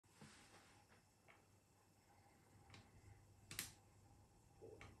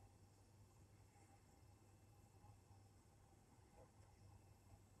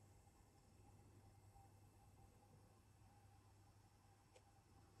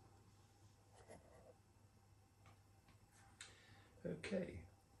Okay,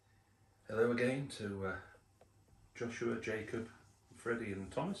 hello again to Joshua, Jacob, Freddie and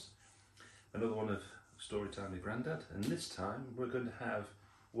Thomas. Another one of Storytime with Grandad, and this time we're going to have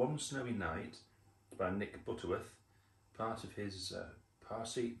One Snowy Night by Nick Butterworth, part of his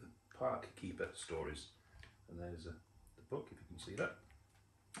Percy the Park Keeper stories. And there's the book, if you can see that.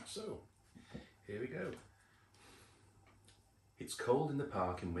 So, here we go. It's cold in the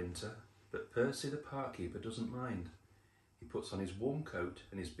park in winter, but Percy the park keeper doesn't mind. He puts on his warm coat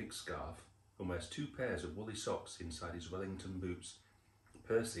and his big scarf and wears 2 pairs of woolly socks inside his Wellington boots.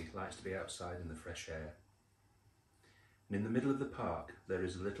 Percy likes to be outside in the fresh air. And in the middle of the park there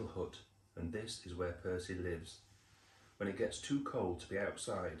is a little hut, and this is where Percy lives. When it gets too cold to be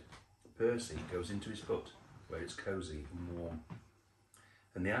outside, Percy goes into his hut where it's cosy and warm.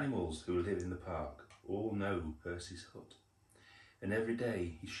 And the animals who live in the park all know Percy's hut, and every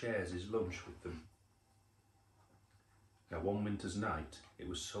day he shares his lunch with them. Now one winter's night it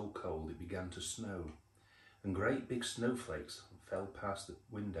was so cold it began to snow, and great big snowflakes fell past the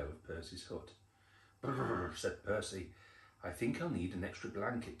window of Percy's hut. "Brrr," said Percy, "I think I'll need an extra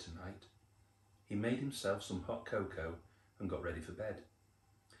blanket tonight." He made himself some hot cocoa and got ready for bed.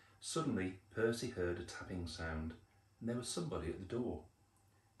 Suddenly Percy heard a tapping sound, and there was somebody at the door.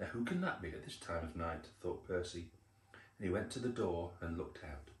 Now who can that be at this time of night, thought Percy, and he went to the door and looked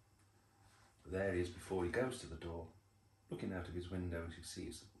out. But there he is before he goes to the door. Looking out of his window, as you see,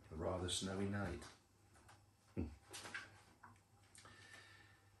 it's a rather snowy night.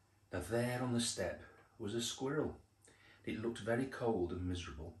 Now there on the step was a squirrel. It looked very cold and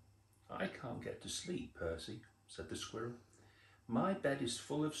miserable. "I can't get to sleep, Percy," said the squirrel. "My bed is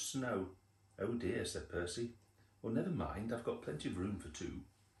full of snow." "Oh dear," said Percy. "Well, never mind, I've got plenty of room for 2.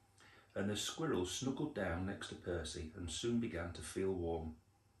 And the squirrel snuggled down next to Percy and soon began to feel warm.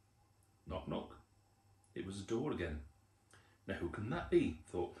 Knock, knock. It was the door again. Now who can that be,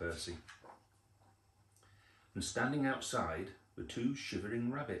 thought Percy. And standing outside were 2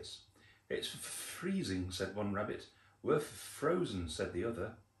 shivering rabbits. "It's freezing," said one rabbit. "We're frozen," said the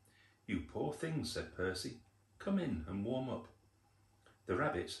other. "You poor things," said Percy. "Come in and warm up." The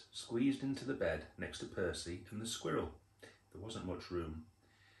rabbits squeezed into the bed next to Percy and the squirrel. There wasn't much room.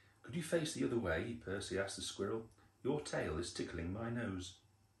 "Could you face the other way?" Percy asked the squirrel. "Your tail is tickling my nose."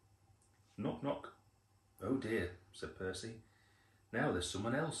 Knock, knock. "Oh dear," said Percy. "Now there's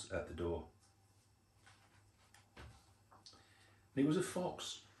someone else at the door." And it was a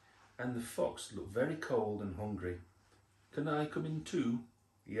fox, and the fox looked very cold and hungry. "Can I come in too?"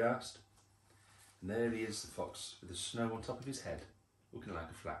 he asked. And there he is, the fox, with the snow on top of his head, looking like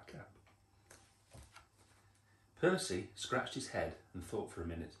a flat cap. Percy scratched his head and thought for a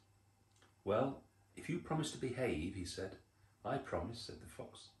minute. "Well, if you promise to behave," he said. "I promise," said the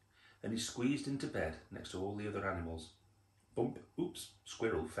fox, and he squeezed into bed next to all the other animals. Bump, oops,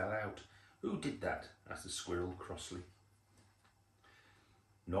 squirrel fell out. "Who did that?" asked the squirrel crossly.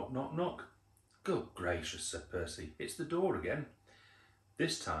 Knock, knock, knock. "Good gracious," said Percy, "it's the door again."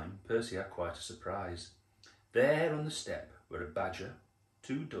 This time Percy had quite a surprise. There on the step were a badger,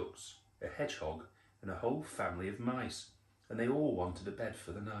 2 ducks, a hedgehog and a whole family of mice, and they all wanted a bed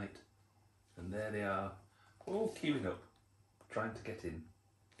for the night. And there they are, all queuing up, trying to get in.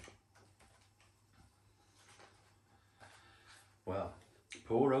 Well,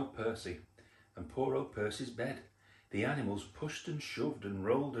 poor old Percy, and poor old Percy's bed. The animals pushed and shoved and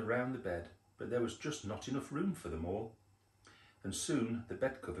rolled around the bed, but there was just not enough room for them all. And soon the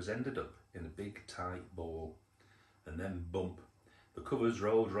bed covers ended up in a big tight ball. And then bump, the covers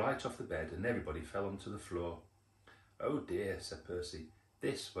rolled right off the bed and everybody fell onto the floor. "Oh dear," said Percy,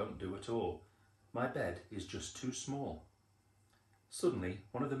 "this won't do at all. My bed is just too small." Suddenly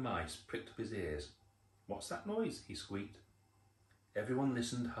one of the mice pricked up his ears. "What's that noise?" he squeaked. Everyone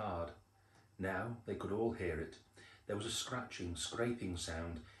listened hard. Now they could all hear it. There was a scratching, scraping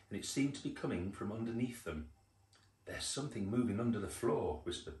sound, and it seemed to be coming from underneath them. "There's something moving under the floor,"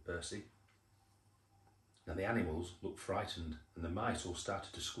 whispered Percy. Now the animals looked frightened, and the mice all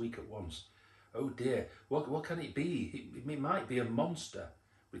started to squeak at once. "Oh dear, what can it be? It might be a monster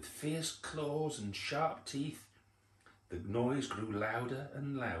with fierce claws and sharp teeth." The noise grew louder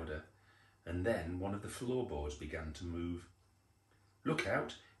and louder, and then one of the floorboards began to move. "Look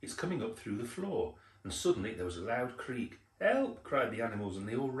out, it's coming up through the floor," and suddenly there was a loud creak. "Help!" cried the animals, and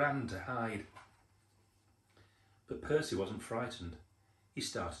they all ran to hide. But Percy wasn't frightened. He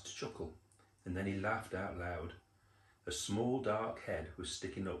started to chuckle, and then he laughed out loud. A small dark head was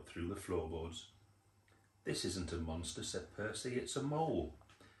sticking up through the floorboards. "This isn't a monster," said Percy, "it's a mole."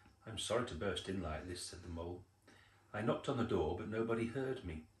 "I'm sorry to burst in like this," said the mole. "I knocked on the door, but nobody heard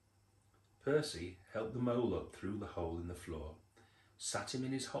me." Percy helped the mole up through the hole in the floor. sat him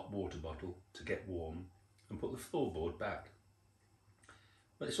in his hot water bottle to get warm, and put the floorboard back.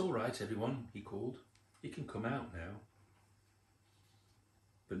 "Well, it's all right, everyone," he called. "You can come out now."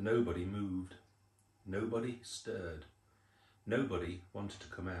 But nobody moved. Nobody stirred. Nobody wanted to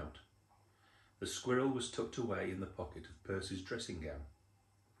come out. The squirrel was tucked away in the pocket of Percy's dressing gown.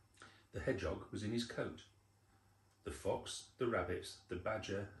 The hedgehog was in his coat. The fox, the rabbit, the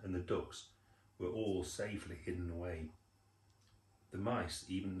badger and the ducks were all safely hidden away. The mice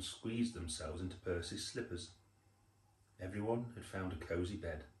even squeezed themselves into Percy's slippers. Everyone had found a cosy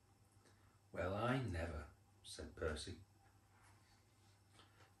bed. "Well, I never," said Percy.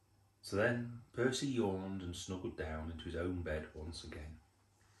 So then Percy yawned and snuggled down into his own bed once again.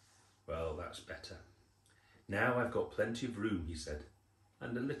 "Well, that's better. Now I've got plenty of room," he said,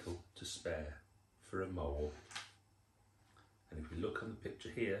 "and a little to spare for a mole." And if we look on the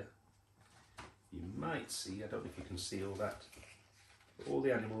picture here, you might see, I don't know if you can see all that, but all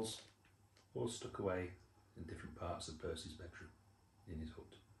the animals all stuck away in different parts of Percy's bedroom, in his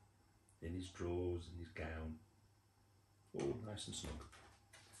hut, in his drawers, in his gown, all nice and snug.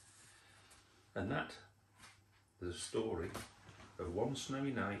 And that is a story of one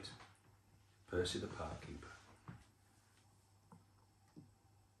snowy night, Percy the park keeper.